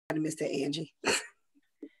I missed that, Angie.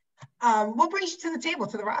 What brings you to the table,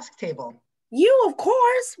 to the ROSC table? You, of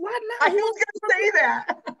course. Why not? I was going to say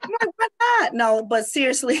that. Why not? No, but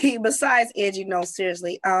seriously, besides Angie, no,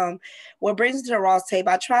 seriously. What brings me to the ROSC table,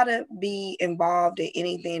 I try to be involved in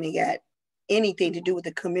anything that got anything to do with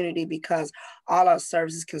the community, because all our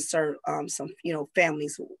services can serve some,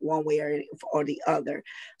 families one way or the other.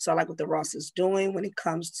 So I like what the ROSC is doing when it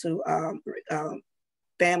comes to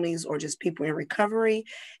families or just people in recovery,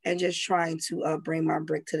 and just trying to bring my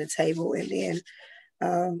brick to the table, and then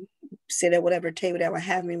sit at whatever table that would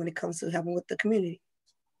have me when it comes to helping with the community.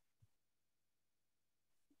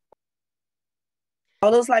 Oh,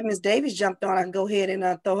 looks like Miss Davis jumped on. I can go ahead and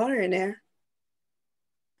throw her in there.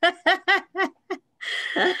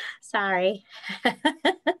 Sorry.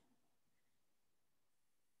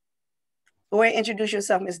 Go ahead and introduce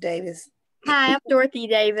yourself, Miss Davis. Hi, I'm Dorothy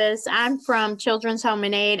Davis. I'm from Children's Home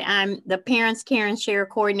and Aid. I'm the Parents Care and Share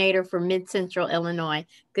Coordinator for Mid-Central Illinois.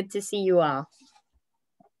 Good to see you all.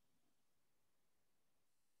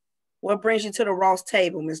 What brings you to the ROSC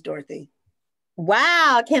table, Miss Dorothy?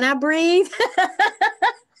 Wow, can I breathe?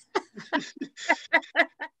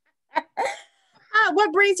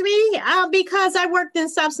 What brings me? Because I worked in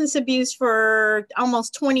substance abuse for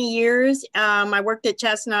almost 20 years. I worked at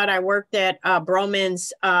Chestnut. I worked at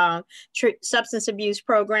Broman's substance abuse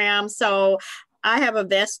program. So I have a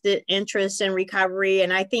vested interest in recovery.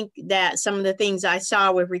 And I think that some of the things I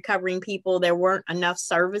saw with recovering people, there weren't enough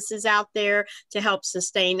services out there to help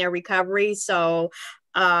sustain their recovery. So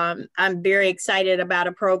I'm very excited about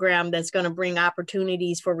a program that's going to bring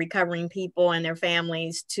opportunities for recovering people and their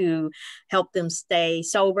families to help them stay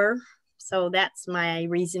sober. So that's my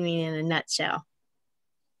reasoning in a nutshell.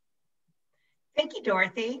 Thank you,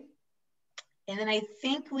 Dorothy. And then I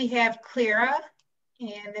think we have Clara,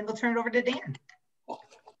 and then we'll turn it over to Dan.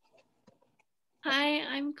 Hi,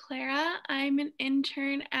 I'm Clara. I'm an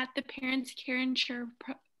intern at the Parents Care and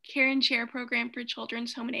Share program for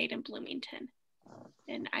Children's Home and Aid in Bloomington.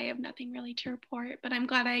 And I have nothing really to report, but I'm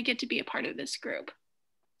glad I get to be a part of this group.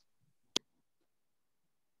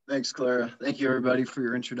 Thanks, Clara. Thank you, everybody, for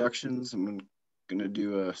your introductions. I'm going to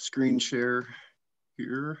do a screen share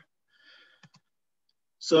here.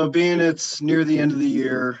 So being it's near the end of the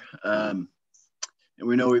year, and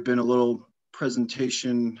we know we've been a little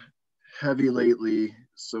presentation heavy lately,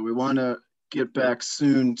 so we want to get back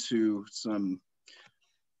soon to some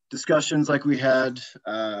discussions like we had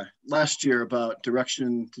last year about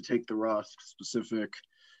direction to take the ROSC, specific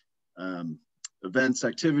events,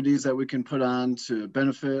 activities that we can put on to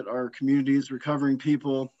benefit our communities, recovering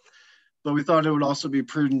people. But we thought it would also be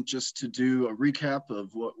prudent just to do a recap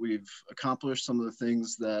of what we've accomplished, some of the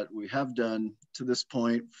things that we have done to this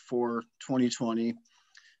point for 2020.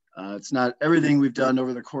 It's not everything we've done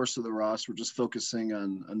over the course of the ROSC. We're just focusing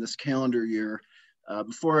on this calendar year.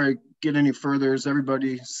 Before I get any further, does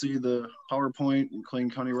everybody see the PowerPoint in McLean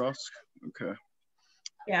County ROSC? Okay.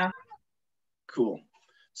 Yeah. Cool.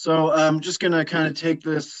 So I'm just going to kind of take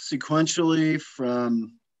this sequentially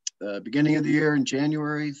from the beginning of the year in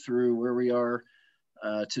January through where we are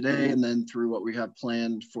today, and then through what we have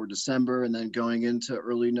planned for December, and then going into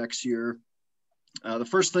early next year. The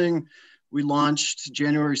first thing we launched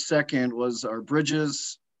January 2nd was our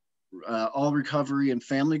Bridges All Recovery and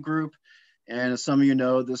Family Group. And as some of you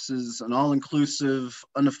know, this is an all-inclusive,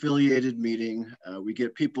 unaffiliated meeting. We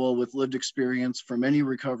get people with lived experience from any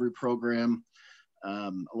recovery program,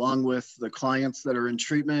 along with the clients that are in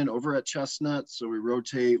treatment over at Chestnut. So we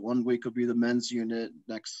rotate. 1 week will be the men's unit,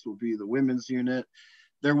 next will be the women's unit.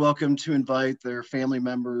 They're welcome to invite their family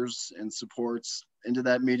members and supports into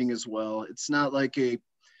that meeting as well. It's not like a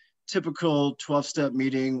typical 12-step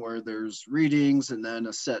meeting where there's readings and then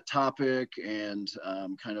a set topic and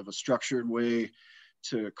kind of a structured way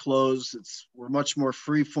to close. We're much more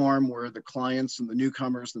free form, where the clients and the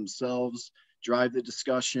newcomers themselves drive the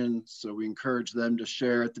discussion. So we encourage them to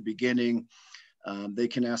share at the beginning. They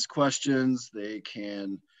can ask questions, they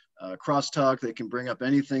can crosstalk, they can bring up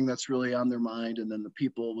anything that's really on their mind, and then the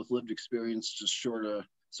people with lived experience just sort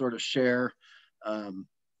of share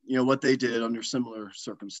what they did under similar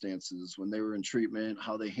circumstances when they were in treatment,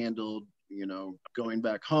 how they handled, going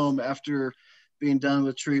back home after being done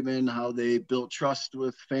with treatment, how they built trust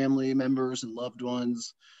with family members and loved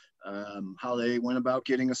ones, how they went about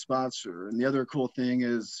getting a sponsor. And the other cool thing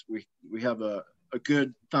is we have a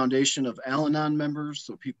good foundation of Al-Anon members,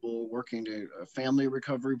 so people working in a family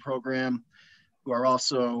recovery program who are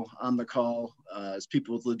also on the call as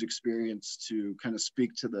people with lived experience to kind of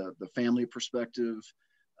speak to the family perspective.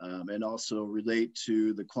 And also relate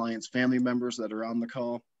to the client's family members that are on the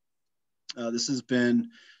call. This has been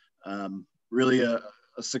really a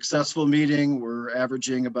a successful meeting. We're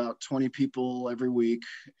averaging about 20 people every week,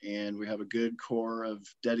 and we have a good core of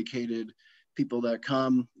dedicated people that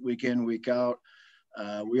come week in, week out.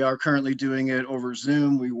 We are currently doing it over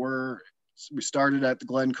Zoom. We started at the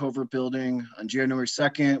Glen Covert building on January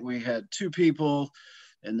 2nd. We had 2 people,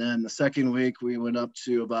 and then the second week we went up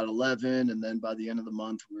to about 11, and then by the end of the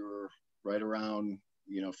month we were right around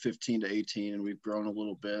 15 to 18, and we've grown a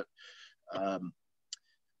little bit.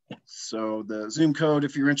 So the Zoom code,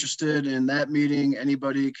 if you're interested in that meeting,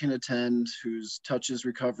 anybody can attend who's touches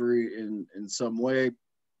recovery in some way.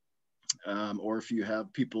 Or if you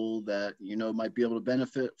have people that might be able to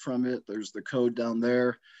benefit from it, there's the code down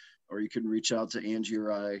there, or you can reach out to Angi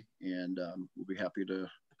or I, and we'll be happy to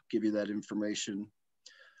give you that information.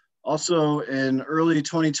 Also, in early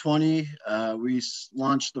 2020, we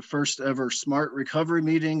launched the first ever Smart Recovery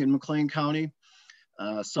meeting in McLean County,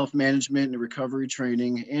 self-management and recovery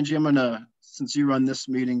training. Angi, since you run this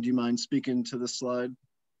meeting, do you mind speaking to this slide?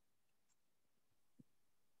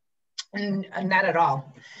 Not at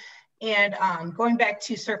all. And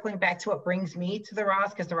circling back to what brings me to the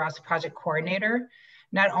ROSC as the ROSC project coordinator,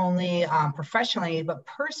 not only professionally, but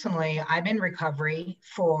personally, I'm in recovery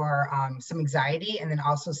for some anxiety, and then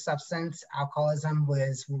also substance alcoholism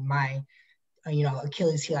was my,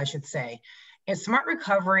 Achilles heel, I should say. And Smart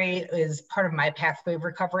Recovery is part of my pathway of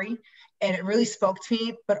recovery, and it really spoke to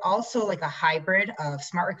me, but also like a hybrid of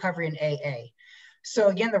Smart Recovery and AA. So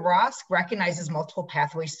again, the ROSC recognizes multiple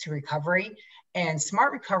pathways to recovery, and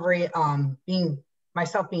Smart Recovery, being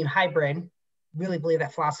hybrid, really believe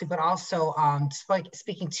that philosophy, but also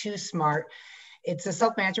speaking to SMART, it's a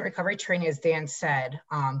self-management recovery training, as Dan said.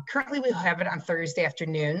 Currently, we have it on Thursday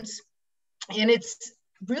afternoons, and it's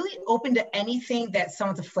really open to anything that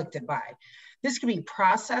someone's afflicted by. This could be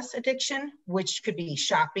process addiction, which could be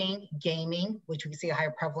shopping, gaming, which we can see a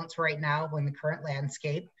higher prevalence right now in the current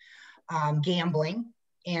landscape, gambling,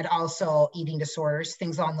 and also eating disorders,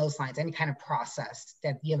 things along those lines, any kind of process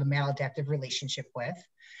that you have a maladaptive relationship with.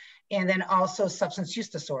 And then also substance use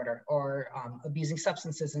disorder, or abusing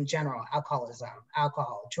substances in general, alcoholism,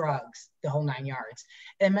 alcohol, drugs, the whole 9 yards.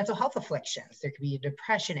 And mental health afflictions, there could be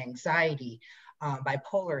depression, anxiety,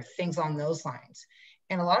 bipolar, things along those lines.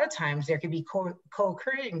 And a lot of times there could be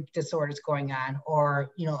co-occurring disorders going on,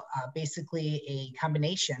 or basically a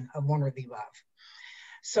combination of one or the above.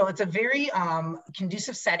 So it's a very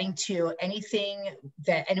conducive setting to anything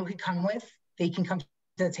that anyone can come with. They can come to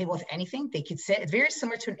the table with anything. They could sit. It's very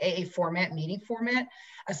similar to an AA format, meeting format.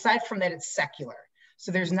 Aside from that, it's secular.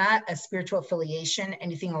 So there's not a spiritual affiliation,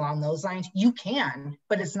 anything along those lines. You can,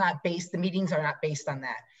 but it's not based, the meetings are not based on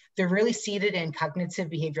that. They're really seated in cognitive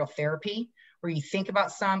behavioral therapy, where you think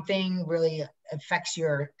about something, really affects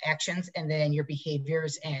your actions, and then your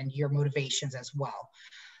behaviors and your motivations as well.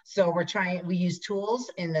 So we use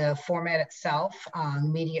tools in the format itself, the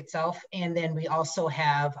meeting itself, and then we also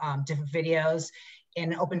have different videos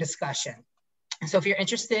and open discussion. So if you're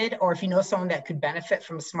interested, or if you know someone that could benefit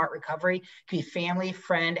from a Smart Recovery, it could be family,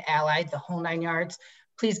 friend, allied, the whole 9 yards,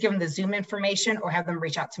 please give them the Zoom information or have them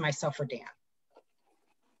reach out to myself or Dan.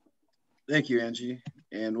 Thank you, Angi.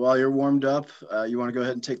 And while you're warmed up, you want to go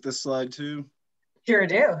ahead and take this slide too? Sure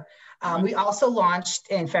do. We also launched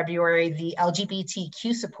in February the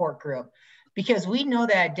LGBTQ support group, because we know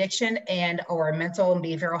that addiction or mental and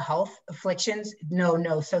behavioral health afflictions know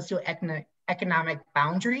no socioeconomic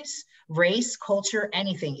boundaries, race, culture,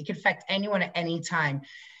 anything. It can affect anyone at any time.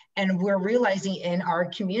 And we're realizing in our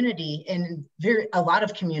community, and a lot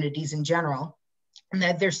of communities in general, and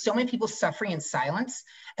that there's so many people suffering in silence,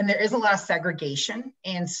 and there is a lot of segregation.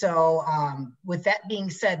 And so with that being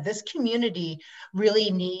said, this community really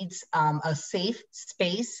needs a safe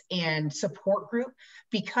space and support group,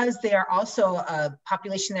 because they are also a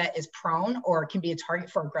population that is prone or can be a target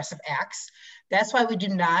for aggressive acts. That's why we do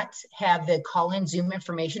not have the call-in Zoom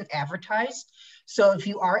information advertised. So if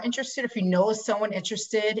you are interested, if you know of someone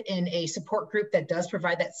interested in a support group that does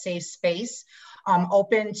provide that safe space,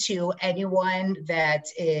 open to anyone that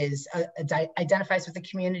is identifies with the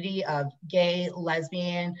community of gay,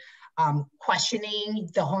 lesbian, questioning,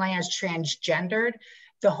 the whole 9 yards, transgendered,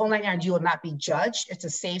 the whole 9 yards. You will not be judged. It's a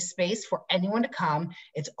safe space for anyone to come.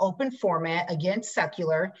 It's open format, again,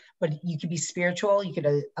 secular, but you could be spiritual. You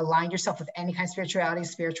could align yourself with any kind of spirituality,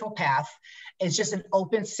 spiritual path. It's just an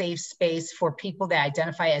open, safe space for people that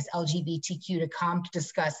identify as LGBTQ to come to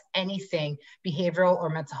discuss anything behavioral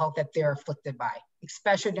or mental health that they're afflicted by.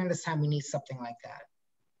 Especially during this time, we need something like that.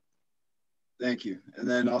 Thank you. And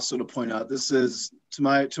then also to point out, this is,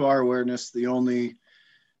 to our awareness, the only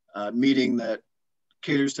meeting that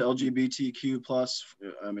caters to LGBTQ plus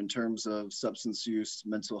in terms of substance use,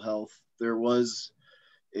 mental health. There was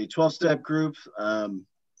a 12-step group, an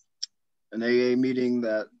AA meeting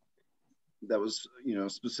that was, you know,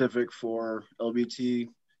 specific for LGBTQ.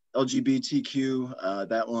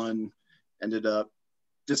 That one ended up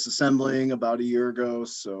disassembling about a year ago.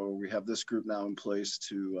 So we have this group now in place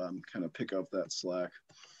to kind of pick up that slack.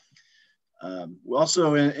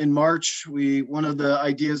 Also in March, one of the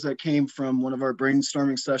ideas that came from one of our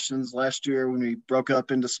brainstorming sessions last year when we broke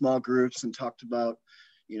up into small groups and talked about,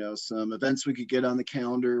 you know, some events we could get on the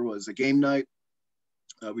calendar was a game night.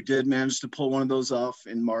 We did manage to pull one of those off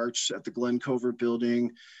in March at the Glen Covert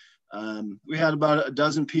building. We had about a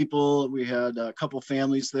dozen people. We had a couple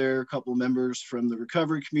families there, a couple members from the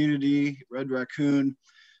recovery community, Red Raccoon,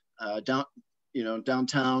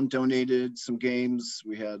 downtown donated some games.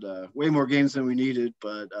 We had way more games than we needed,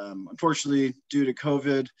 but unfortunately, due to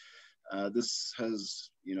COVID, this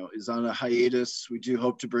is on a hiatus. We do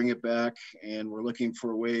hope to bring it back, and we're looking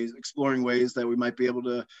for exploring ways that we might be able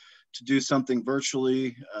to do something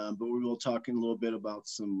virtually, but we will talk in a little bit about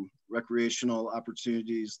some recreational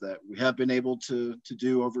opportunities that we have been able to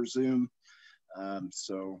do over Zoom.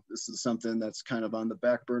 So this is something that's kind of on the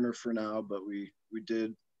back burner for now, but we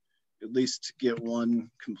did at least get one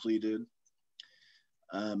completed.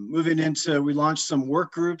 Moving into, we launched some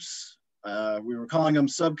work groups. We were calling them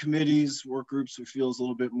subcommittees. Work groups, we feel, is a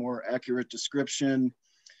little bit more accurate description.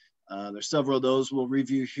 There's several of those we'll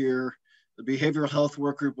review here. The behavioral health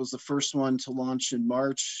work group was the first one to launch in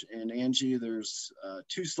March. And Angie, there's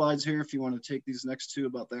 2 slides here if you want to take these next 2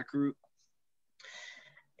 about that group.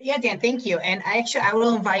 Yeah, Dan, thank you. And I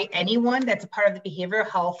will invite anyone that's a part of the behavioral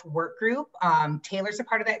health work group. Taylor's a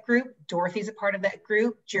part of that group. Dorothy's a part of that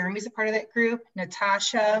group. Jeremy's a part of that group.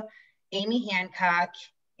 Natasha, Amy Hancock,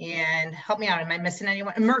 and help me out, am I missing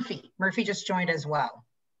anyone? And Murphy just joined as well.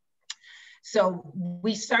 So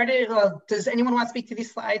we started, does anyone want to speak to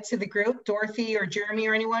these slides to the group? Dorothy or Jeremy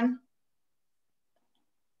or anyone?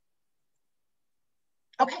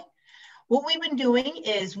 Okay, what we've been doing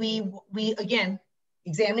is we again,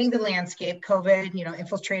 examining the landscape. COVID,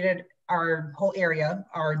 infiltrated our whole area,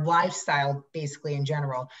 our lifestyle basically in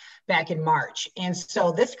general, back in March. And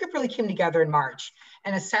so this group really came together in March.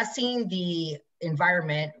 And assessing the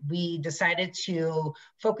environment, we decided to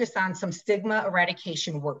focus on some stigma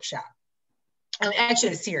eradication workshop.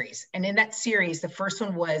 Actually a series. And in that series, the first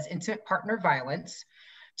one was intimate partner violence,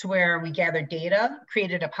 to where we gathered data,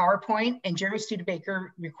 created a PowerPoint, and Jeremy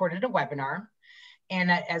Studebaker recorded a webinar. And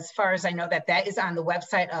as far as I know, that is on the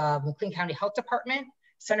website of McLean County Health Department,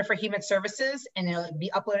 Center for Human Services, and it'll be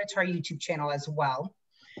uploaded to our YouTube channel as well.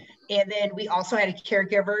 And then we also had a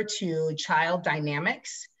caregiver to child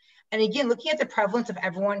dynamics. And again, looking at the prevalence of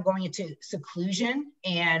everyone going into seclusion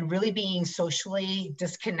and really being socially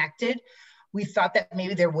disconnected, we thought that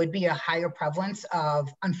maybe there would be a higher prevalence of,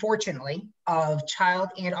 unfortunately, of child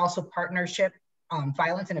and also partnership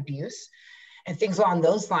violence and abuse and things along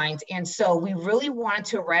those lines. And so we really wanted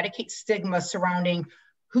to eradicate stigma surrounding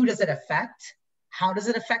who does it affect? How does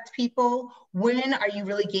it affect people? When are you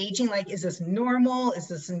really gauging, like, is this normal? Is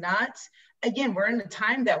this not? Again, we're in a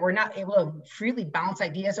time that we're not able to freely bounce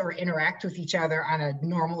ideas or interact with each other on a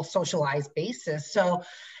normal socialized basis. So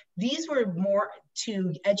these were more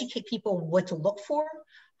to educate people what to look for,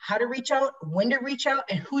 how to reach out, when to reach out,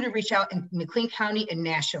 and who to reach out in McLean County and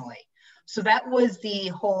nationally. So that was the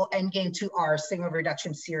whole end game to our stigma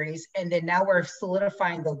reduction series. And then now we're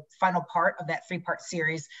solidifying the final part of that 3-part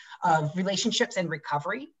series of relationships and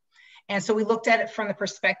recovery. And so we looked at it from the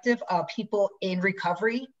perspective of people in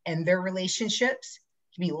recovery and their relationships.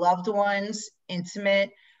 It can be loved ones,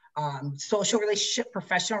 intimate, social relationship,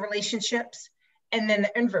 professional relationships, and then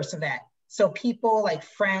the inverse of that. So people like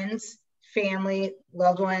friends, family,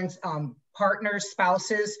 loved ones, partners,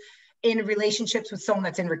 spouses in relationships with someone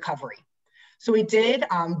that's in recovery. So we did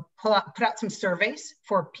put out some surveys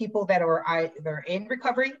for people that are either in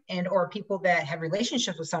recovery and or people that have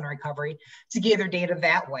relationships with someone in recovery to gather data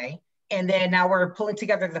that way. And then now we're pulling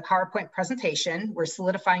together the PowerPoint presentation. We're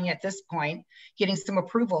solidifying at this point, getting some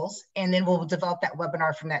approvals, and then we'll develop that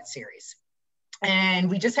webinar from that series. And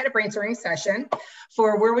we just had a brainstorming session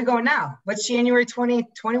for where we go now. What's January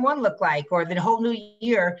 2021 look like, or the whole new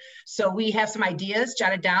year? So we have some ideas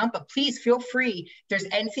jotted down, but please feel free. If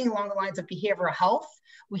there's anything along the lines of behavioral health,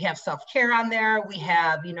 we have self-care on there. We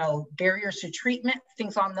have, barriers to treatment,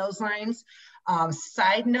 things on those lines.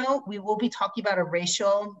 Side note, we will be talking about a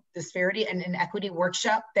racial disparity and inequity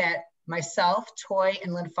workshop that myself, Toy,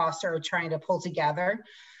 and Lynn Foster are trying to pull together.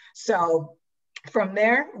 So from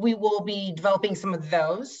there, we will be developing some of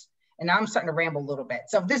those. And now I'm starting to ramble a little bit.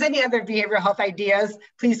 So if there's any other behavioral health ideas,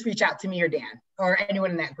 please reach out to me or Dan or anyone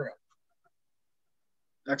in that group.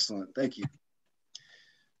 Excellent, thank you.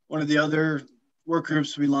 One of the other work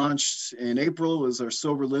groups we launched in April was our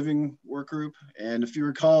sober living work group. And if you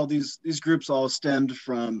recall, these groups all stemmed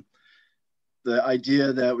from the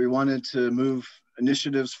idea that we wanted to move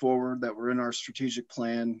initiatives forward that were in our strategic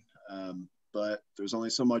plan. But there's only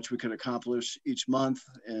so much we could accomplish each month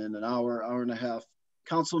in an hour and a half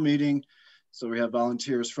council meeting. So we have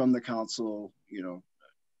volunteers from the council,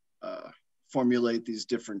 formulate these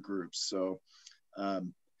different groups. So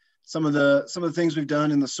some of the things we've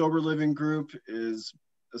done in the sober living group is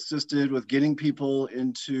assisted with getting people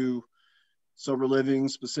into sober living,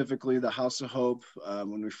 specifically the House of Hope.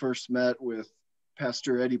 When we first met with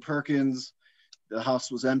Pastor Eddie Perkins, the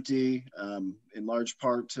house was empty, in large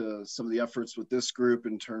part to some of the efforts with this group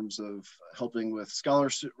in terms of helping with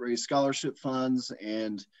raise scholarship funds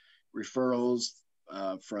and referrals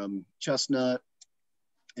from Chestnut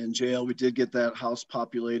and jail. We did get that house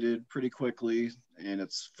populated pretty quickly, and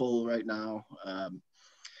it's full right now.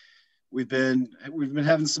 We've been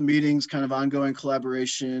having some meetings, kind of ongoing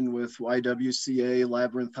collaboration with YWCA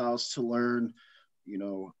Labyrinth House to learn,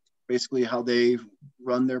 basically how they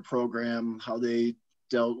run their program, how they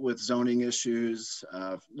dealt with zoning issues,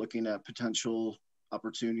 looking at potential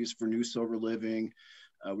opportunities for new sober living.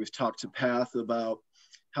 We've talked to PATH about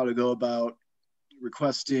how to go about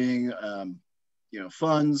requesting,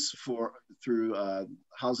 funds through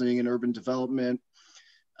housing and urban development.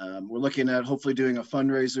 We're looking at hopefully doing a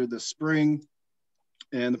fundraiser this spring,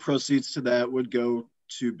 and the proceeds to that would go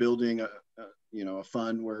to building a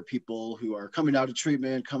fund where people who are coming out of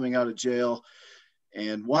treatment, coming out of jail,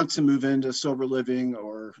 and want to move into sober living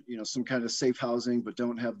or some kind of safe housing but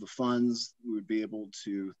don't have the funds, we would be able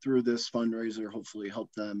to, through this fundraiser, hopefully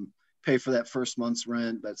help them pay for that first month's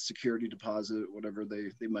rent, that security deposit, whatever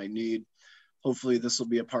they might need. Hopefully this will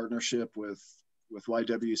be a partnership with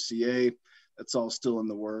YWCA. That's all still in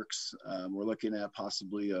the works. We're looking at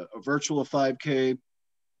possibly a virtual 5K.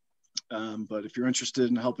 But if you're interested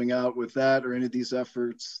in helping out with that or any of these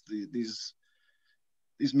efforts, these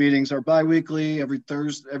meetings are bi-weekly,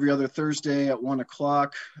 every other Thursday at 1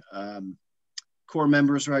 o'clock. Core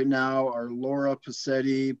members right now are Laura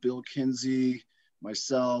Passetti, Bill Kinsey,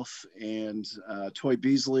 myself, and Toy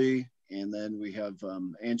Beasley. And then we have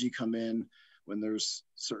Angi come in when there's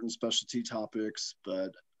certain specialty topics,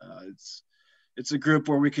 but it's a group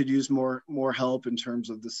where we could use more help in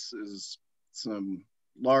terms of this is some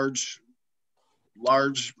large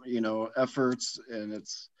efforts, and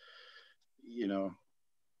it's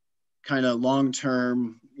kind of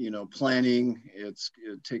long-term planning. It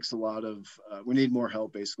takes a lot of we need more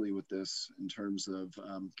help basically with this in terms of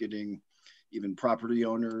getting even property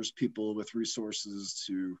owners, people with resources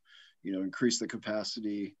to increase the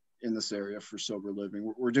capacity in this area for sober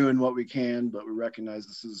living. We're doing what we can, but we recognize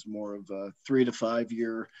this is more of a 3 to 5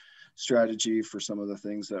 year strategy for some of the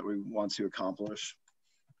things that we want to accomplish.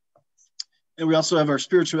 And we also have our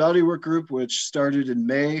spirituality work group, which started in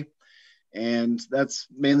May, and that's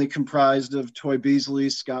mainly comprised of Toy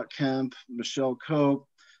Beasley, Scott Kemp, Michelle Cope,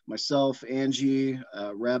 myself, Angi,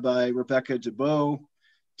 Rabbi Rebecca DeBow,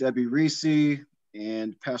 Debbie Reese,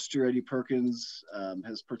 and Pastor Eddie Perkins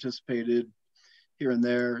has participated here and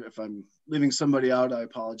there. If I'm leaving somebody out, I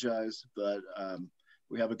apologize, but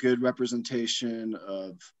we have a good representation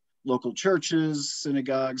of local churches,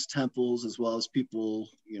 synagogues, temples, as well as people,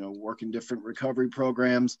 work in different recovery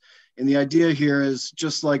programs. And the idea here is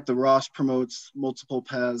just like the ROSC promotes multiple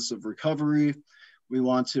paths of recovery, we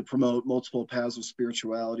want to promote multiple paths of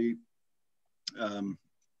spirituality.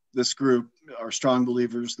 This group are strong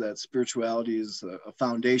believers that spirituality is a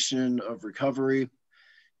foundation of recovery.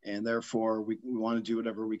 And therefore we want to do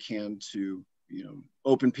whatever we can to,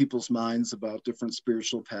 open people's minds about different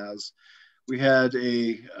spiritual paths. We had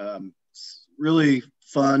a really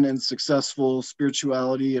fun and successful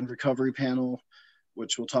spirituality and recovery panel,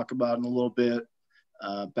 which we'll talk about in a little bit.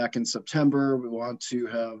 Back in September, we want to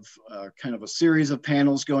have kind of a series of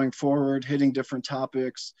panels going forward, hitting different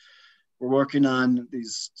topics. We're working on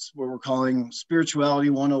these, what we're calling Spirituality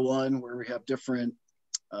 101, where we have different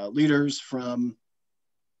leaders from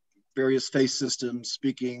various faith systems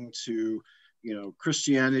speaking to,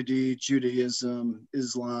 Christianity, Judaism,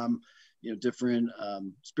 Islam, different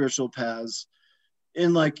spiritual paths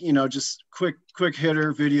in just quick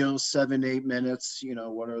hitter videos, 7-8 minutes.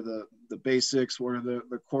 What are the basics? What are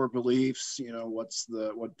the core beliefs?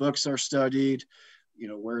 What books are studied?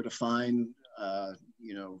 Where to find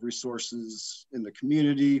resources in the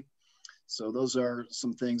community. So those are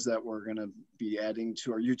some things that we're going to be adding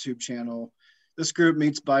to our YouTube channel. This group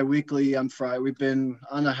meets bi-weekly on Friday. We've been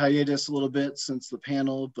on a hiatus a little bit since the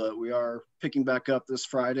panel, but we are picking back up this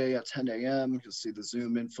Friday at 10 a.m. You'll see the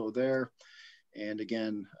Zoom info there. And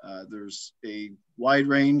again, there's a wide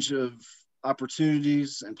range of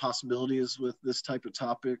opportunities and possibilities with this type of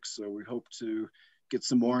topic. So we hope to get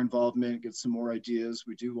some more involvement, get some more ideas.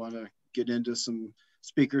 We do want to get into some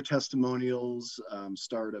speaker testimonials,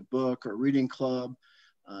 start a book or reading club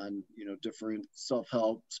on, you know, different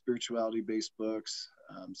self-help, spirituality-based books.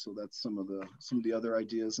 So that's some of the other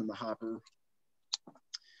ideas in the hopper.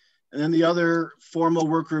 And then the other formal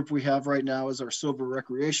work group we have right now is our sober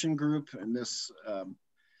recreation group, and this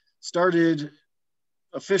started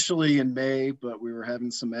officially in May, but we were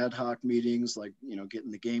having some ad hoc meetings, like, you know,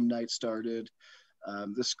 getting the game night started.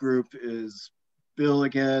 This group is Bill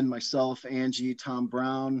again, myself, Angie, Tom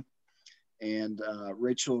Brown, and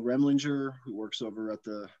Rachel Remlinger, who works over at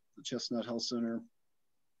the Chestnut Health Center.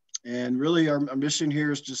 And really our mission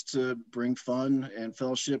here is just to bring fun and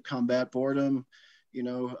fellowship, combat boredom. You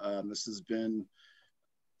know, this has been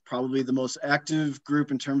probably the most active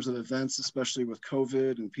group in terms of events, especially with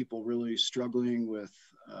COVID and people really struggling with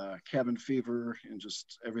cabin fever and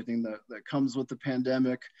just everything that comes with the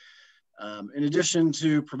pandemic. In addition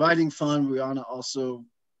to providing fun, we want to also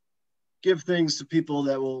give things to people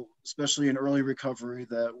that will, especially in early recovery,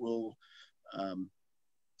 that will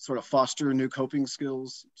sort of foster new coping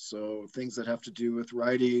skills. So things that have to do with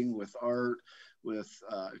writing, with art, with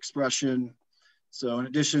expression. So in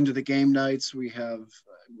addition to the game nights, we have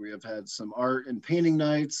had some art and painting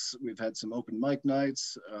nights. We've had some open mic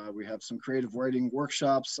nights. We have some creative writing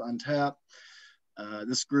workshops on tap.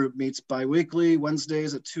 This group meets bi-weekly,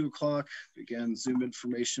 Wednesdays at 2 o'clock. Again, Zoom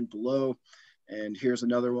information below. And here's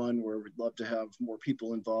another one where we'd love to have more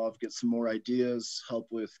people involved, get some more ideas, help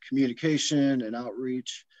with communication and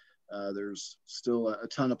outreach. There's still a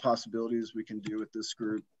ton of possibilities we can do with this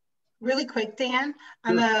group. Really quick, Dan,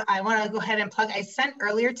 I want to go ahead and plug. I sent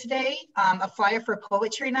earlier today a flyer for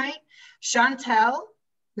poetry night. Chantel,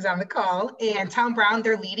 who's on the call, and Tom Brown,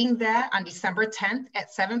 they're leading that on December 10th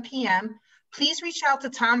at 7 p.m. Please reach out to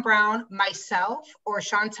Tom Brown, myself, or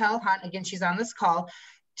Chantel Hunt, again, she's on this call,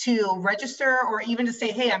 to register or even to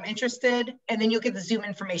say, hey, I'm interested, and then you'll get the Zoom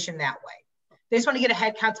information that way. They just want to get a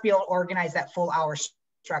head count to be able to organize that full hour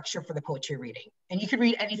structure for the poetry reading. And you can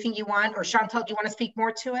read anything you want, or Chantel, do you want to speak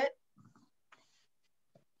more to it?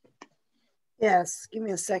 Yes, give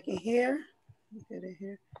me a second here. Get it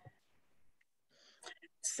here.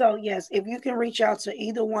 So yes, if you can reach out to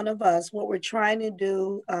either one of us, what we're trying to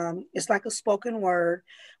do, it's like a spoken word.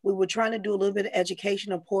 We were trying to do a little bit of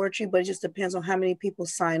education of poetry, but it just depends on how many people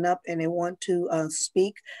sign up and they want to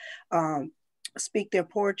speak their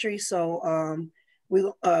poetry. So we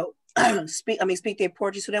speak their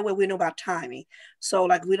poetry, so that way we know about timing. So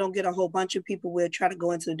like we don't get a whole bunch of people, we'll try to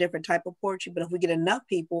go into a different type of poetry. But if we get enough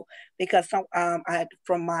people, because some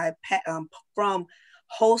from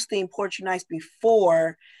hosting poetry nights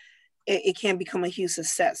before, it can become a huge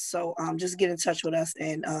success. So just get in touch with us.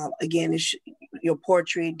 And again, it's your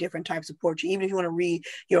poetry, different types of poetry. Even if you want to read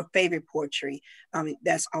your favorite poetry,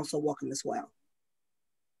 that's also welcome as well.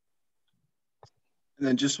 And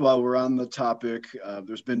then just while we're on the topic,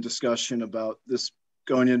 there's been discussion about this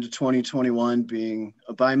going into 2021 being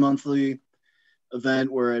a bi-monthly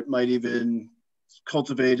event where it might even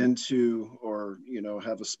cultivate into, or, you know,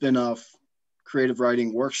 have a spin-off creative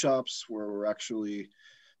writing workshops where we're actually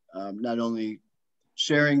not only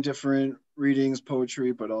sharing different readings,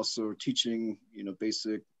 poetry, but also teaching, you know,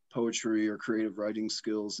 basic poetry or creative writing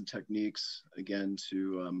skills and techniques, again,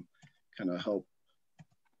 to kind of help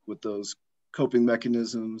with those coping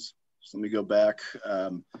mechanisms. So let me go back.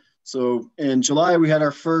 So in July, we had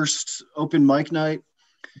our first open mic night.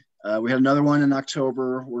 We had another one in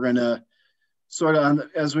October. We're gonna sort of,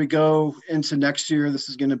 as we go into next year, this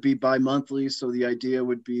is gonna be bi-monthly. So the idea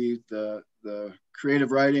would be the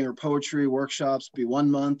creative writing or poetry workshops be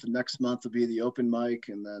 1 month, the next month will be the open mic,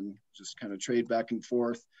 and then just kind of trade back and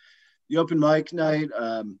forth. The open mic night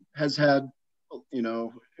has had, you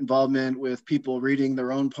know, involvement with people reading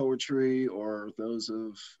their own poetry or those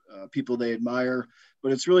of people they admire,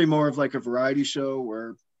 but it's really more of like a variety show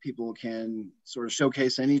where people can sort of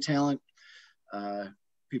showcase any talent.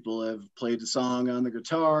 People have played a song on the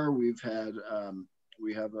guitar. We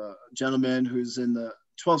have a gentleman who's in the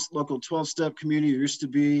local 12-step community, used to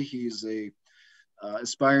be. He's a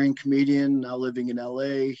aspiring comedian, now living in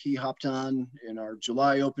LA. He hopped on in our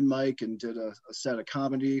July open mic and did a set of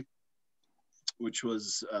comedy, which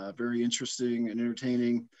was very interesting and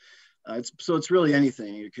entertaining. So it's really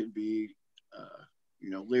anything. It could be,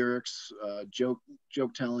 you know, lyrics, joke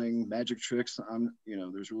telling, magic tricks. You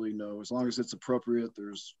know, there's really no, as long as it's appropriate,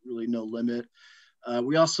 there's really no limit.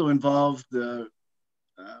 We also involved the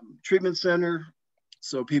treatment center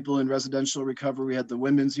So people in residential recovery, we had the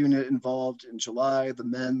women's unit involved in July, the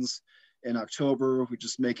men's in October. We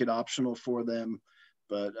just make it optional for them.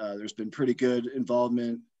 But there's been pretty good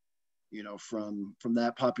involvement, you know, from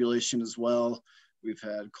that population as well. We've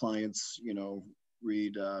had clients, you know,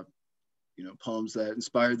 read, you know, poems that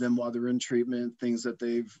inspired them while they're in treatment, things that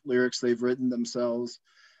lyrics they've written themselves.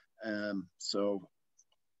 So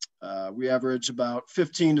we average about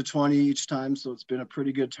 15 to 20 each time. So it's been a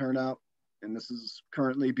pretty good turnout. And this is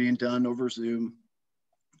currently being done over Zoom.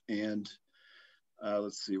 And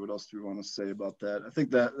let's see, what else do we want to say about that? I think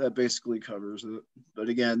that basically covers it. But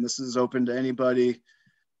again, this is open to anybody.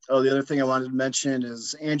 Oh, the other thing I wanted to mention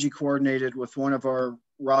is Angi coordinated with one of our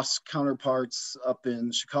ROSC counterparts up in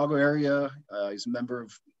the Chicago area. He's a member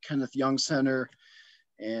of Kenneth Young Center,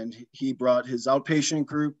 and he brought his outpatient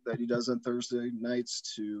group that he does on Thursday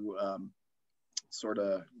nights to sort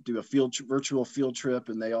of do a virtual field trip,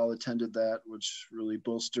 and they all attended that, which really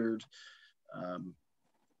bolstered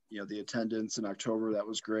you know, the attendance in October. That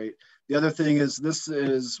was great. The other thing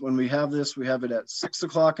is when we have this, we have it at 6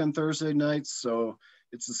 o'clock on Thursday nights. So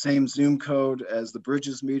it's the same Zoom code as the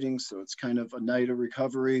Bridges meeting. So it's kind of a night of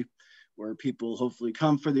recovery where people hopefully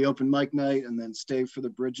come for the open mic night and then stay for the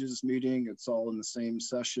Bridges meeting. It's all in the same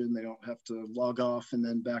session. They don't have to log off and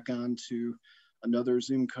then back on to another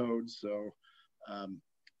Zoom code. So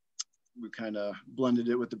we kind of blended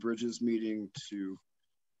it with the Bridges meeting to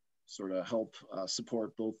sort of help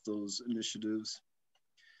support both those initiatives.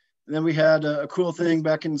 And then we had a cool thing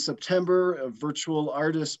back in September, a virtual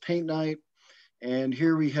artist paint night. And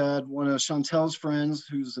here we had one of Chantel's friends,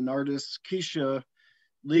 who's an artist, Keisha,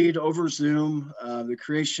 lead over Zoom the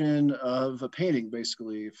creation of a painting,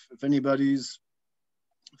 basically. If anybody's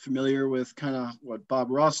familiar with kind of what Bob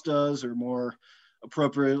Ross does, or more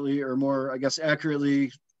appropriately, or more, I guess,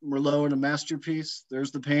 accurately, Merlot in a masterpiece,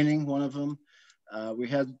 there's the painting, one of them. We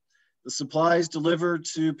had the supplies delivered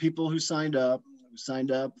to people who signed up. We signed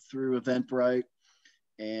up through Eventbrite,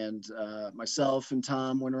 and myself and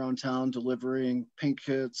Tom went around town delivering paint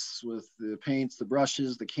kits with the paints, the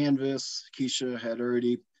brushes, the canvas. Keisha had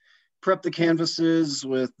already prepped the canvases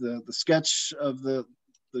with the sketch of the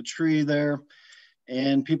tree there,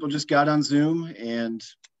 and people just got on Zoom and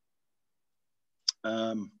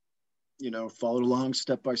you know, followed along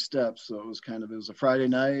step by step. So it was a Friday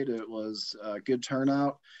night. It was a good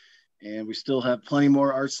turnout, and we still have plenty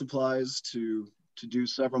more art supplies to do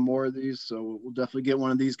several more of these. So we'll definitely get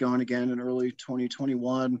one of these going again in early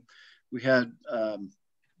 2021. We had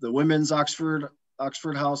the Women's Oxford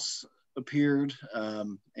House appeared,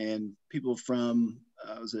 and people from,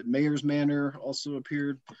 was it Mayor's Manor also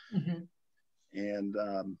appeared. Mm-hmm. And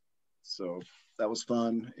so that was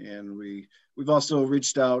fun. And we've also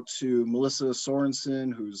reached out to Melissa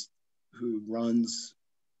Sorensen, who runs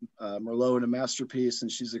Merlot in a Masterpiece,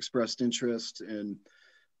 and she's expressed interest in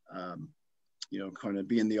you know, kind of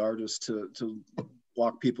being the artist to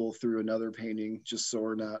walk people through another painting, just so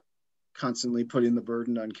we're not constantly putting the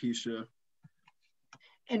burden on Keisha.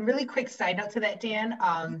 And really quick side note to that,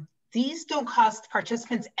 Dan, these don't cost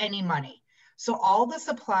participants any money. So all the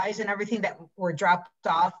supplies and everything that were dropped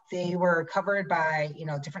off, they were covered by, you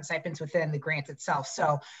know, different stipends within the grant itself.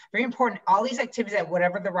 So very important, all these activities that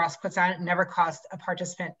whatever the ROSC puts on, it never cost a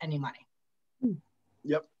participant any money.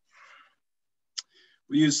 Yep.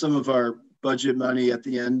 We used some of our budget money at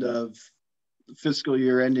the end of the fiscal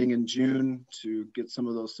year ending in June to get some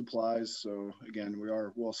of those supplies. So again, we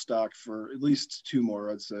are well stocked for at least 2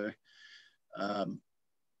 more, I'd say.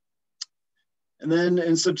 And then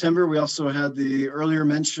in September, we also had the earlier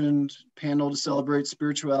mentioned panel to celebrate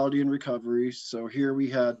spirituality and recovery. So here we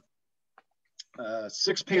had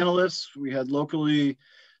 6 panelists. We had locally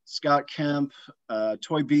Scott Kemp,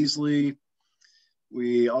 Toy Beasley.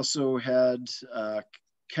 We also had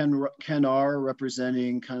Ken R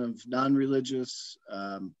representing kind of non-religious.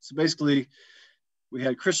 So basically, we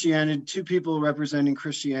had Christianity, 2 people representing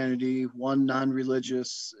Christianity, 1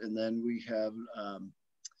 non-religious, and then we have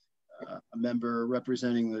a member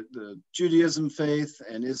representing the Judaism faith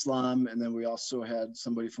and Islam. And then we also had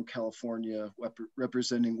somebody from California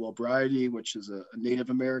representing Wellbriety, which is a Native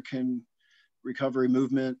American recovery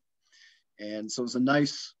movement. And so it was a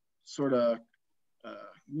nice sort of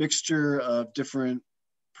mixture of different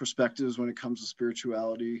perspectives when it comes to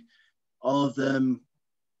spirituality. All of them,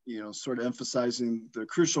 you know, sort of emphasizing the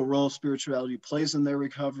crucial role spirituality plays in their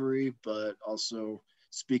recovery, but also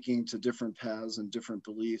speaking to different paths and different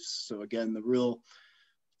beliefs. So again, the real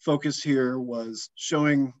focus here was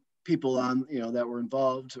showing people on, you know, that were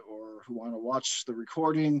involved or who want to watch the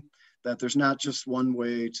recording, that there's not just one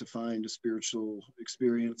way to find a spiritual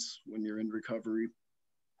experience when you're in recovery.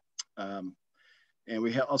 And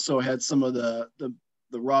we also had some of the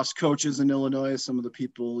ROSC coaches in Illinois, some of the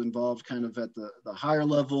people involved kind of at the higher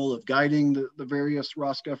level of guiding the various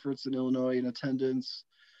ROSC efforts in Illinois in attendance.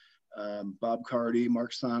 Bob Carty,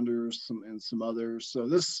 Mark Saunders, and some others. So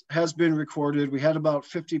this has been recorded. We had about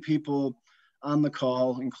 50 people on the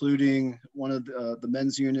call, including one of the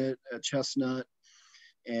men's unit at Chestnut.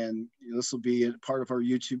 And this will be a part of our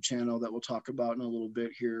YouTube channel that we'll talk about in a little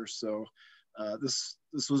bit here. So this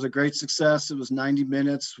was a great success. It was 90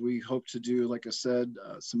 minutes. We hope to do, like I said,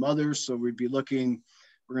 some others. So we're going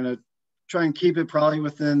to try and keep it probably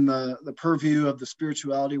within the purview of the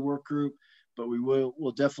spirituality work group, but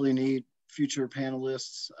we'll definitely need future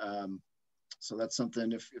panelists. So that's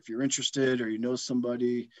something, if you're interested or you know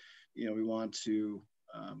somebody, we want to,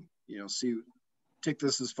 take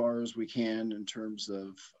this as far as we can in terms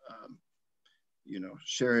of,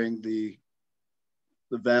 sharing the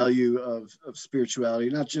value of spirituality,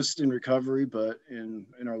 not just in recovery, but in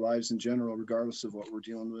our lives in general, regardless of what we're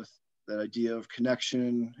dealing with. That idea of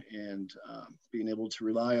connection and being able to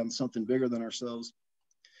rely on something bigger than ourselves.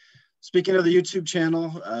 Speaking of the YouTube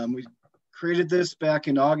channel, we created this back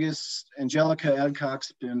in August. Angelica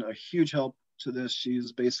Adcock's been a huge help to this.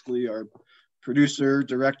 She's basically our producer,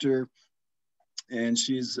 director, and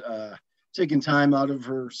she's taken time out of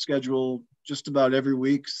her schedule just about every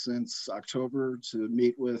week since October to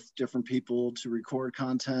meet with different people to record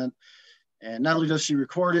content. And not only does she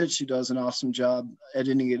record it, she does an awesome job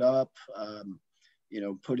editing it up,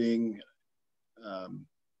 putting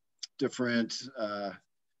different,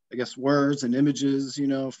 words and images,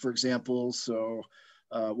 for example. So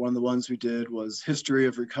one of the ones we did was history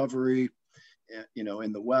of recovery,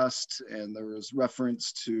 in the West. And there was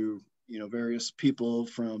reference to, various people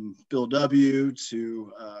from Bill W.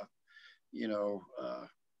 to,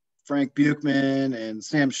 Frank Buchman and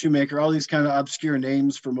Sam Shoemaker, all these kind of obscure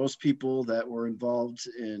names for most people that were involved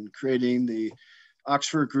in creating the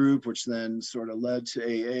Oxford group, which then sort of led to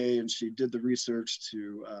AA. And she did the research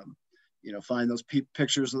to, find those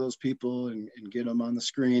pictures of those people and get them on the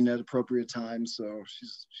screen at appropriate times. So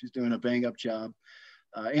she's doing a bang up job.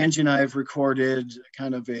 Angie and I have recorded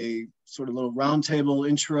kind of a sort of little roundtable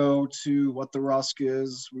intro to what the ROSC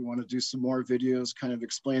is. We want to do some more videos kind of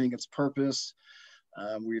explaining its purpose.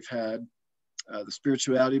 We've had the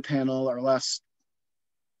spirituality panel. Our last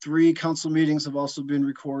 3 council meetings have also been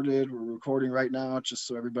recorded. We're recording right now, just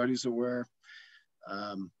so everybody's aware.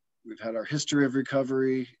 We've had our history of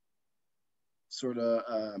recovery sort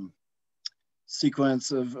of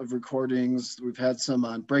sequence of recordings. We've had some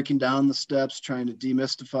on breaking down the steps, trying to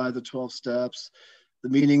demystify the 12 steps, the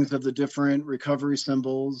meanings of the different recovery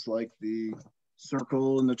symbols, like the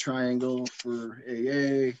circle and the triangle for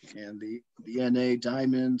AA and the NA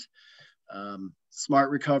diamond, smart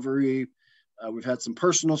recovery. We've had some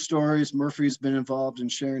personal stories. Murphy's been involved in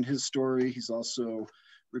sharing his story. He's also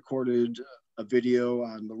recorded a video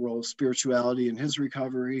on the role of spirituality in his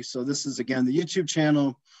recovery. So this is, again, the YouTube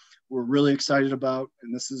channel we're really excited about,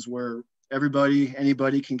 and this is where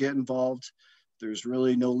anybody can get involved. There's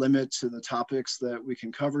really no limit to the topics that we can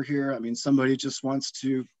cover here. I mean, somebody just wants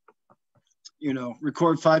to,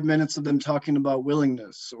 record 5 minutes of them talking about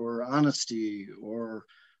willingness or honesty or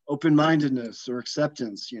open-mindedness or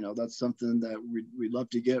acceptance. That's something that we'd love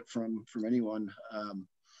to get from anyone.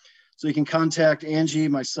 So you can contact Angie,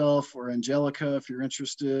 myself, or Angelica if you're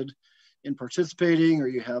interested in participating or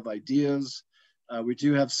you have ideas. We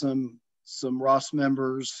do have some ROSC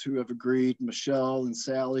members who have agreed, Michelle and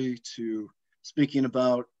Sally, to speaking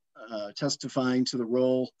about testifying to the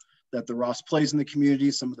role that the ROSC plays in the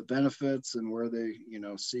community, some of the benefits and where they,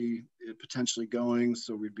 see it potentially going.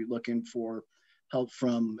 So we'd be looking for help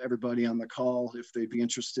from everybody on the call if they'd be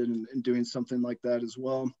interested in doing something like that as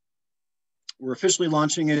well. We're officially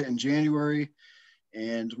launching it in January,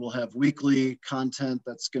 and we'll have weekly content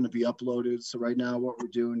that's going to be uploaded. So right now what we're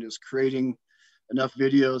doing is creating enough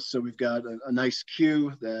videos so we've got a nice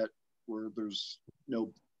queue where there's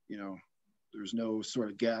no, there's no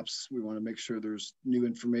sort of gaps. We want to make sure there's new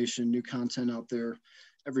information, new content out there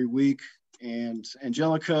every week. And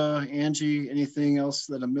Angelica, Angie, anything else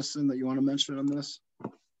that I'm missing that you want to mention on this?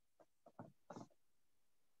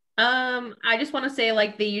 I just want to say,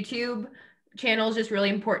 like, the YouTube channel is just really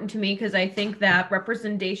important to me because I think that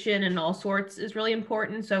representation in all sorts is really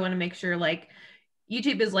important. So I want to make sure, like,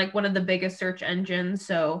 YouTube is like one of the biggest search engines.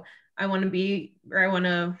 So I want to be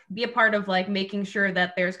a part of, like, making sure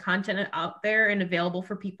that there's content out there and available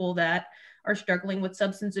for people that are struggling with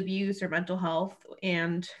substance abuse or mental health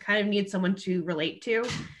and kind of need someone to relate to.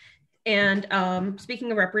 And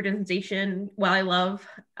speaking of representation, while I love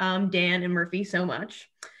Dan and Murphy so much,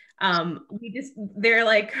 They're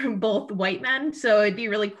like both white men. So it'd be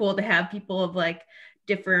really cool to have people of like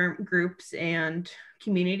different groups and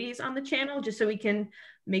communities on the channel, just so we can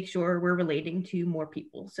make sure we're relating to more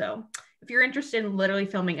people. So if you're interested in literally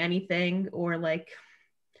filming anything or like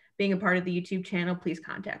being a part of the YouTube channel, please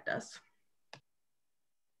contact us.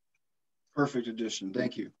 Perfect addition,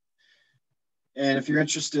 thank you. And if you're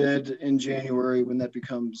interested in January, when that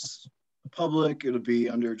becomes public, it'll be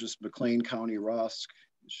under just McLean County ROSC.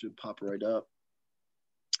 It should pop right up.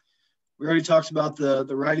 We already talked about the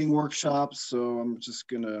writing workshops, so I'm just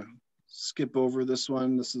gonna skip over this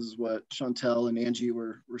one. This is what Chantel and Angie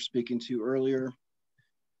were speaking to earlier.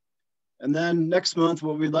 And then next month,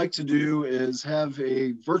 what we'd like to do is have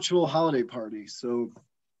a virtual holiday party. So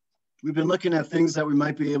we've been looking at things that we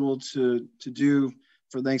might be able to do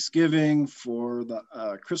for Thanksgiving, for the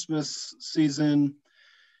Christmas season.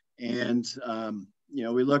 And, you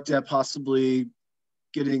know, we looked at possibly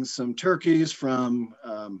getting some turkeys from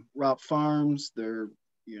Rop Farms. They're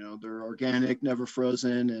organic, never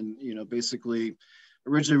frozen. And, you know, basically,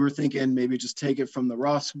 originally we're thinking maybe just take it from the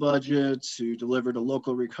ROSC budget to deliver to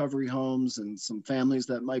local recovery homes and some families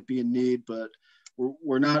that might be in need, but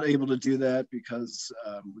we're not able to do that because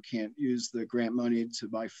we can't use the grant money to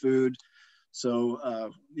buy food.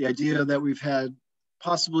 So the idea that we've had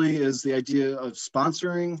possibly is the idea of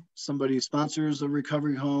sponsoring. Somebody sponsors a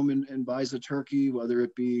recovery home and buys a turkey, whether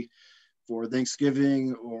it be for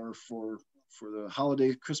Thanksgiving or for the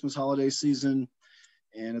holiday, Christmas holiday season.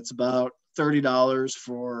 And it's about $30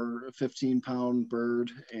 for a 15-pound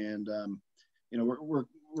bird. And, you know,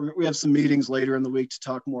 we have some meetings later in the week to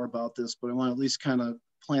talk more about this, but I want to at least kind of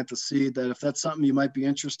plant the seed that if that's something you might be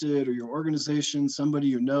interested, or your organization, somebody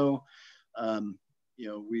you know, you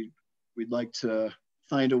know, we'd like to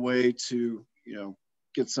find a way to, you know,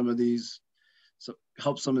 get some of these,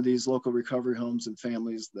 help some of these local recovery homes and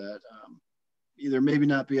families that either maybe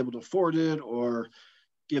not be able to afford it, or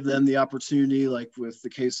give them the opportunity, like with the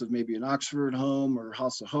case of maybe an Oxford home or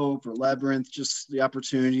House of Hope or Labyrinth, just the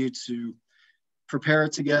opportunity to prepare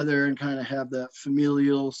it together and kind of have that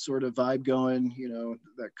familial sort of vibe going, you know,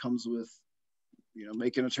 that comes with, you know,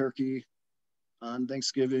 making a turkey on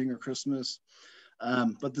Thanksgiving or Christmas.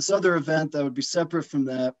 But this other event that would be separate from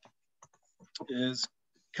that is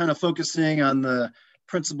kind of focusing on the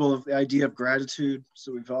principle of the idea of gratitude.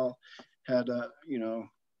 So we've all had a, you know,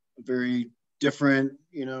 a very different,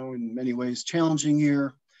 you know, in many ways challenging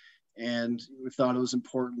year. And we thought it was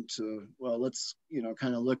important to, well, let's, you know,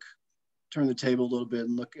 kind of turn the table a little bit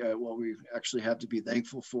and look at what we actually have to be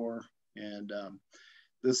thankful for. And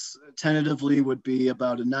this tentatively would be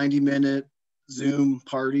about a 90-minute Zoom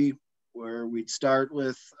party where we'd start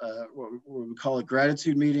with what we call a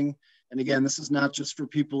gratitude meeting. And again, this is not just for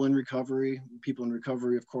people in recovery. People in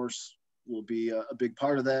recovery, of course, will be a big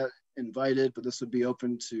part of that, invited, but this would be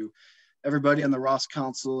open to everybody on the ROSC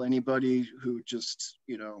Council, anybody who just,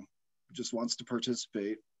 you know, just wants to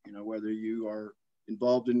participate, you know, whether you are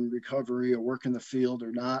involved in recovery or work in the field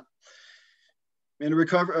or not. And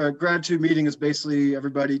a gratitude meeting is basically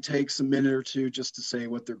everybody takes a minute or two just to say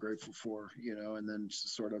what they're grateful for, you know, and then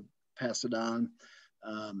just sort of pass it on.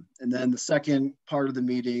 And then the second part of the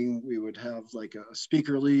meeting, we would have like a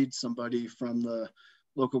speaker lead, somebody from the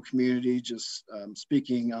local community just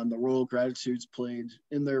speaking on the role gratitude's played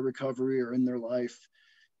in their recovery or in their life,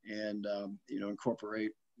 and you know,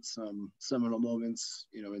 incorporate some seminal moments,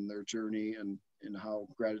 you know, in their journey and how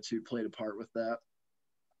gratitude played a part with that.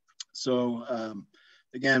 So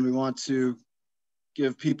again, we want to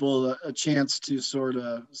give people a chance to sort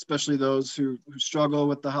of, especially those who struggle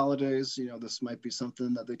with the holidays, you know, this might be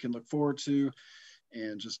something that they can look forward to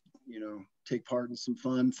and just, you know, take part in some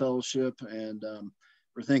fun fellowship. And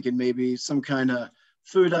we're thinking maybe some kind of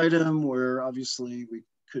food item where obviously we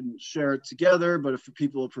couldn't share it together, but if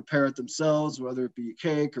people prepare it themselves, whether it be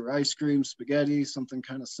cake or ice cream, spaghetti, something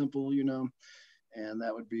kind of simple, you know, and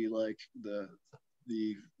that would be like the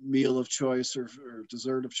meal of choice or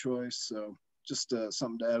dessert of choice. So just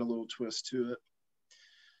something to add a little twist to it.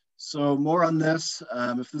 So more on this.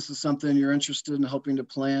 If this is something you're interested in helping to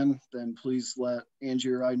plan, then please let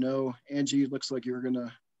Angie or I know. Angie, it looks like you were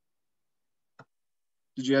gonna,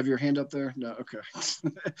 did you have your hand up there? No, okay.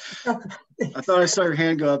 I thought I saw your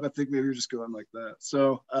hand go up. I think maybe you're just going like that.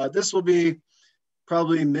 So this will be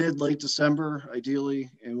probably late December,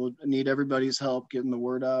 ideally, and we'll need everybody's help getting the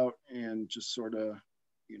word out and just sort of,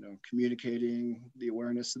 you know, communicating the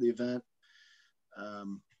awareness of the event.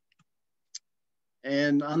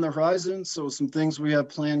 And on the horizon, so some things we have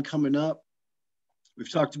planned coming up.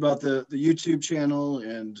 We've talked about the YouTube channel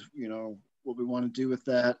and, you know, what we want to do with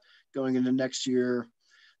that going into next year.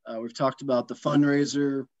 We've talked about the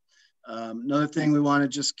fundraiser. Another thing we want to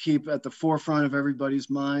just keep at the forefront of everybody's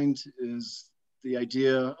mind is the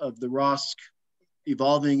idea of the ROSC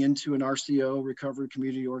evolving into an RCO, Recovery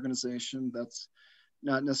Community Organization. That's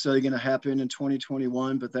not necessarily going to happen in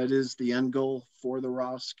 2021, but that is the end goal for the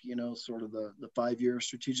ROSC, you know, sort of the 5-year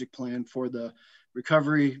strategic plan for the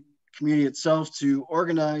recovery community itself to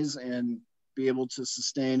organize and be able to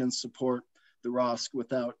sustain and support the ROSC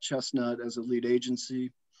without Chestnut as a lead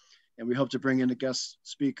agency. And we hope to bring in a guest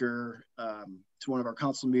speaker to one of our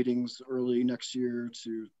council meetings early next year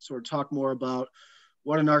to sort of talk more about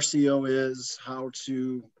what an RCO is, how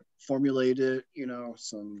to formulate it, you know,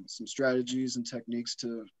 some strategies and techniques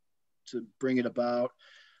to bring it about.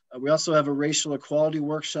 We also have a racial equality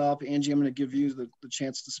workshop. Angie, I'm going to give you the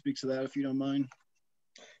chance to speak to that if you don't mind.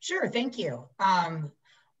 Sure, thank you.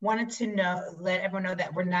 Wanted to let everyone know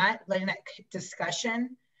that we're not letting that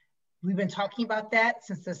discussion. We've been talking about that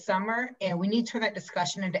since the summer, and we need to turn that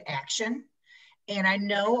discussion into action. And I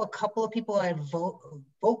know a couple of people have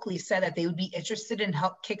vocally said that they would be interested in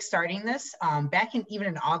help kickstarting this back even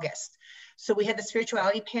in August. So we had the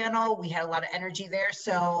spirituality panel, we had a lot of energy there.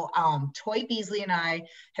 So Toy Beasley and I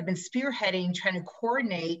have been spearheading, trying to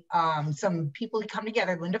coordinate some people to come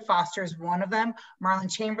together. Linda Foster is one of them,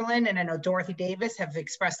 Marlon Chamberlain, and I know Dorothy Davis have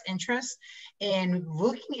expressed interest in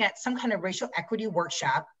looking at some kind of racial equity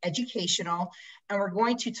workshop, educational, and we're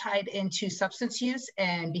going to tie it into substance use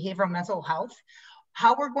and behavioral mental health.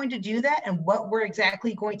 How we're going to do that and what we're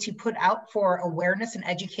exactly going to put out for awareness and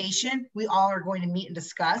education, we all are going to meet and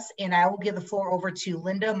discuss. And I will give the floor over to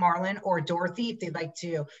Linda, Marlon, or Dorothy if they'd like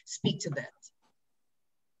to speak to this.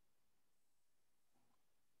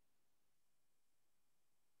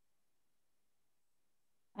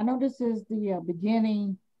 I know this is the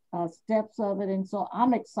beginning steps of it. And so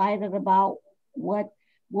I'm excited about what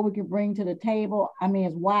we can bring to the table. I mean,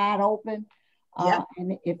 it's wide open. Yep.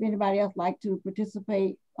 And if anybody else like to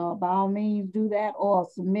participate, by all means do that or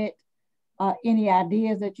submit any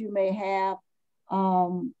ideas that you may have.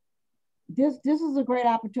 This is a great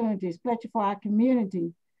opportunity, especially for our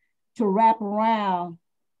community, to wrap around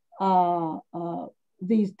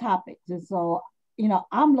these topics. And so, you know,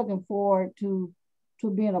 I'm looking forward to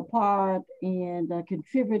being a part and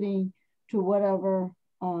contributing to whatever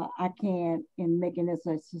I can in making this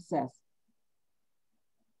a success.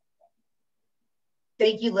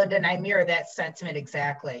 Thank you, Linda, and I mirror that sentiment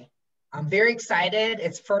exactly. I'm very excited.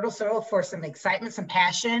 It's fertile soil for some excitement, some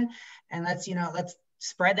passion, and let's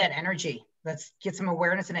spread that energy. Let's get some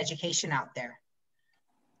awareness and education out there.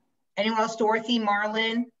 Anyone else? Dorothy,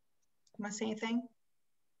 Marlon, want to say anything?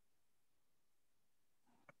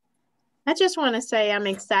 I just want to say I'm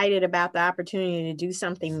excited about the opportunity to do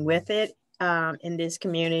something with it. In this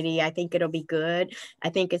community. I think it'll be good. I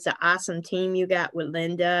think it's an awesome team you got with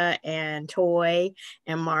Linda and Toy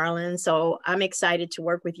and Marlon. So I'm excited to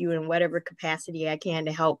work with you in whatever capacity I can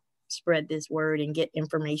to help spread this word and get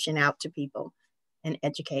information out to people and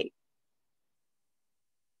educate.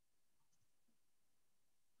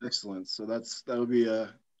 Excellent. So that'll be a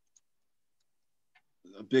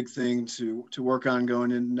big thing to work on going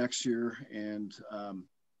into next year. And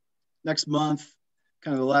next month,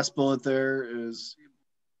 kind of the last bullet there is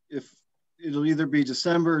if it'll either be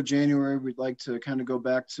December or January, we'd like to kind of go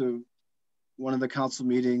back to one of the council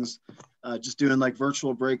meetings, just doing like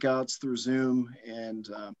virtual breakouts through Zoom and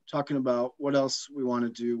talking about what else we want to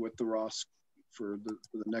do with the ROSC for the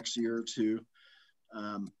next year or two.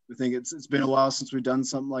 We think it's been a while since we've done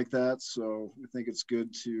something like that. So we think it's good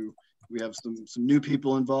we have some new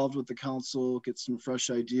people involved with the council, get some fresh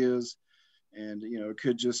ideas. And, you know, it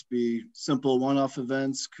could just be simple one-off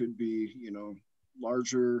events, could be, you know,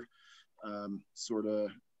 larger sort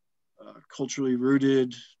of culturally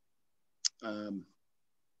rooted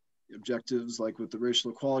objectives like with the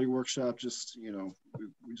racial equality workshop. Just, you know,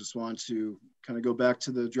 we just want to kind of go back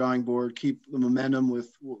to the drawing board, keep the momentum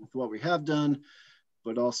with what we have done,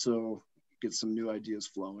 but also get some new ideas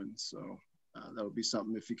flowing. So that would be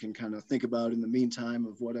something if you can kind of think about in the meantime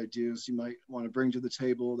of what ideas you might want to bring to the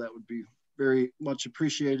table, that would be very much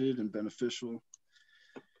appreciated and beneficial.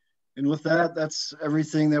 And with that, that's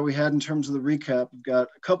everything that we had in terms of the recap. We've got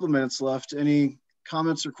a couple of minutes left. Any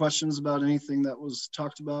comments or questions about anything that was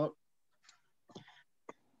talked about?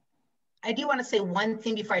 I do want to say one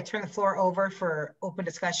thing before I turn the floor over for open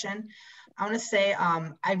discussion. I want to say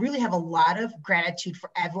I really have a lot of gratitude for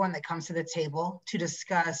everyone that comes to the table to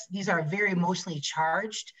discuss. These are very emotionally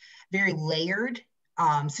charged, very layered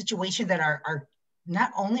situations that are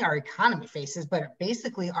not only our economy faces, but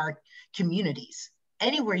basically our communities.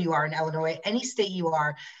 anywhere you are in Illinois, any state you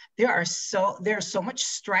are, there's so much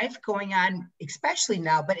strife going on, especially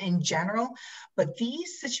now, but in general. But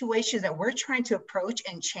these situations that we're trying to approach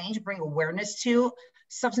and change, bring awareness to: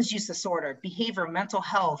 substance use disorder, behavior, mental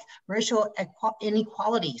health, racial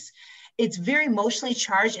inequalities. It's very emotionally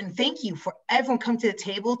charged, and thank you for everyone coming to the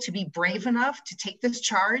table to be brave enough to take this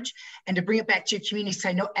charge and to bring it back to your community. So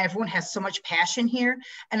I know everyone has so much passion here.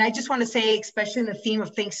 And I just want to say, especially in the theme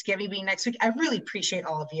of Thanksgiving being next week, I really appreciate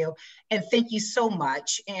all of you. And thank you so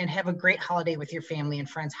much, and have a great holiday with your family and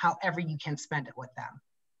friends, however you can spend it with them.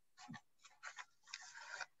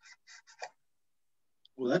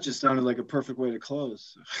 Well, that just sounded like a perfect way to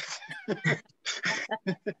close.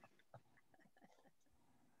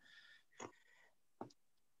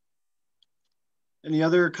 Any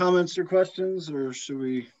other comments or questions, or should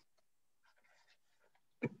we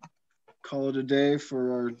call it a day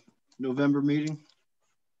for our November meeting?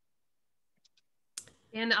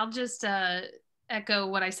 And I'll just echo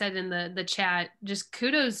what I said in the chat. Just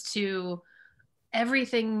kudos to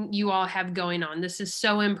everything you all have going on. This is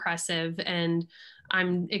so impressive, and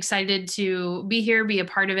I'm excited to be here, be a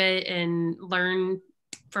part of it, and learn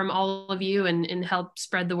from all of you and help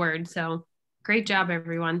spread the word. So great job,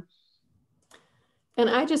 everyone. And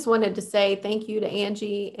I just wanted to say thank you to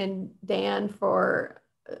Angie and Dan for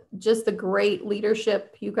just the great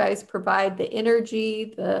leadership you guys provide, the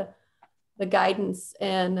energy, the guidance,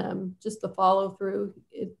 and just the follow through.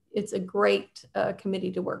 It's a great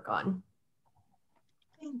committee to work on.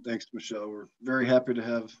 Thanks, Michelle. We're very happy to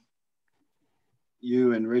have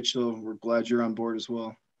you and Rachel. We're glad you're on board as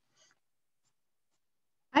well.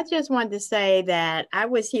 I just wanted to say that I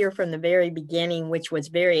was here from the very beginning, which was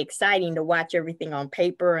very exciting to watch everything on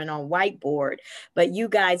paper and on whiteboard, but you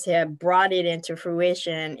guys have brought it into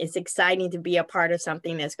fruition. It's exciting to be a part of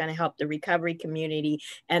something that's going to help the recovery community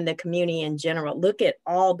and the community in general. Look at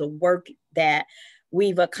all the work that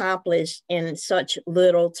we've accomplished in such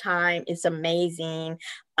little time. It's amazing.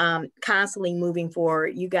 Constantly moving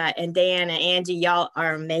forward. You guys, and Dan and Angie, y'all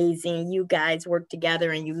are amazing. You guys work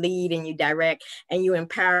together and you lead and you direct and you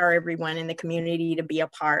empower everyone in the community to be a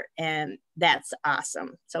part. And that's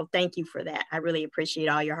awesome. So thank you for that. I really appreciate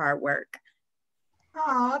all your hard work.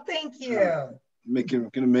 Oh, thank you.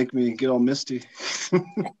 Gonna make me get all misty.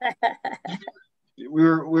 We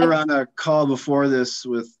were on a call before this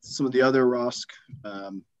with some of the other ROSC,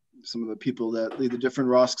 some of the people that lead the different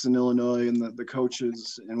ROSCs in Illinois and the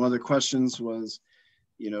coaches. And one of the questions was,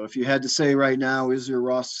 you know, if you had to say right now, is your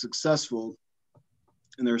ROSC successful?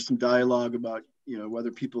 And there was some dialogue about, you know,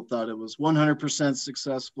 whether people thought it was 100%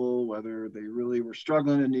 successful, whether they really were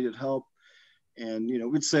struggling and needed help. And, you know,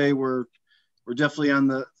 we'd say we're definitely on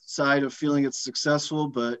the side of feeling it's successful,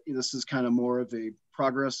 but this is kind of more of a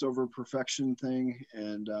progress over perfection thing.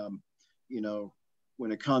 And, you know,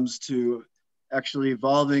 when it comes to actually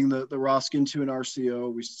evolving the ROSC into an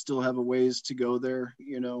RCO, we still have a ways to go there,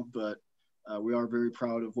 you know, but we are very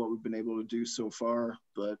proud of what we've been able to do so far.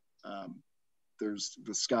 But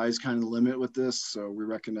the sky's kind of the limit with this. So we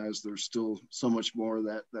recognize there's still so much more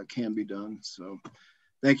that can be done. So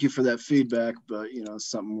thank you for that feedback, but, you know, it's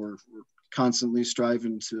something we're constantly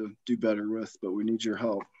striving to do better with, but we need your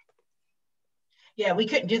help. Yeah, we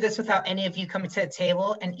couldn't do this without any of you coming to the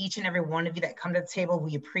table, and each and every one of you that come to the table,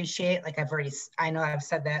 we appreciate. Like I know I've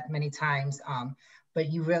said that many times, but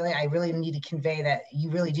I really need to convey that you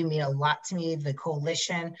really do mean a lot to me, the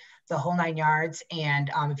coalition, the whole 9 yards.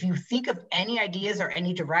 And if you think of any ideas or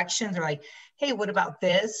any directions, or like, hey, what about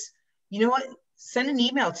this? You know what? Send an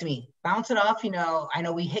email to me, bounce it off. You know, I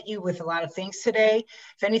know we hit you with a lot of things today.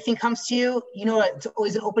 If anything comes to you, you know, it's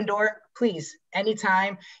always an open door. Please,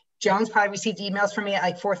 anytime. Jones probably received emails from me at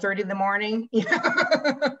like 4:30 in the morning, you know,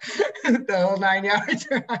 the whole 9 yards.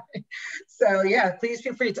 Right? So yeah, please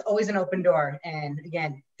feel free. It's always an open door. And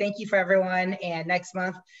again, thank you for everyone. And next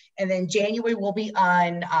month, and then January, we'll be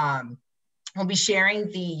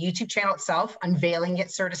sharing the YouTube channel itself, unveiling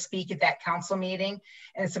it, so to speak, at that council meeting,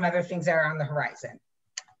 and some other things that are on the horizon.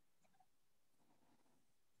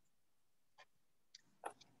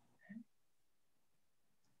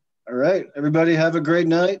 All right, everybody have a great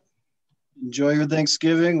night. Enjoy your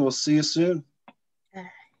Thanksgiving. We'll see you soon.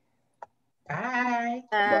 Bye.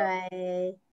 Bye.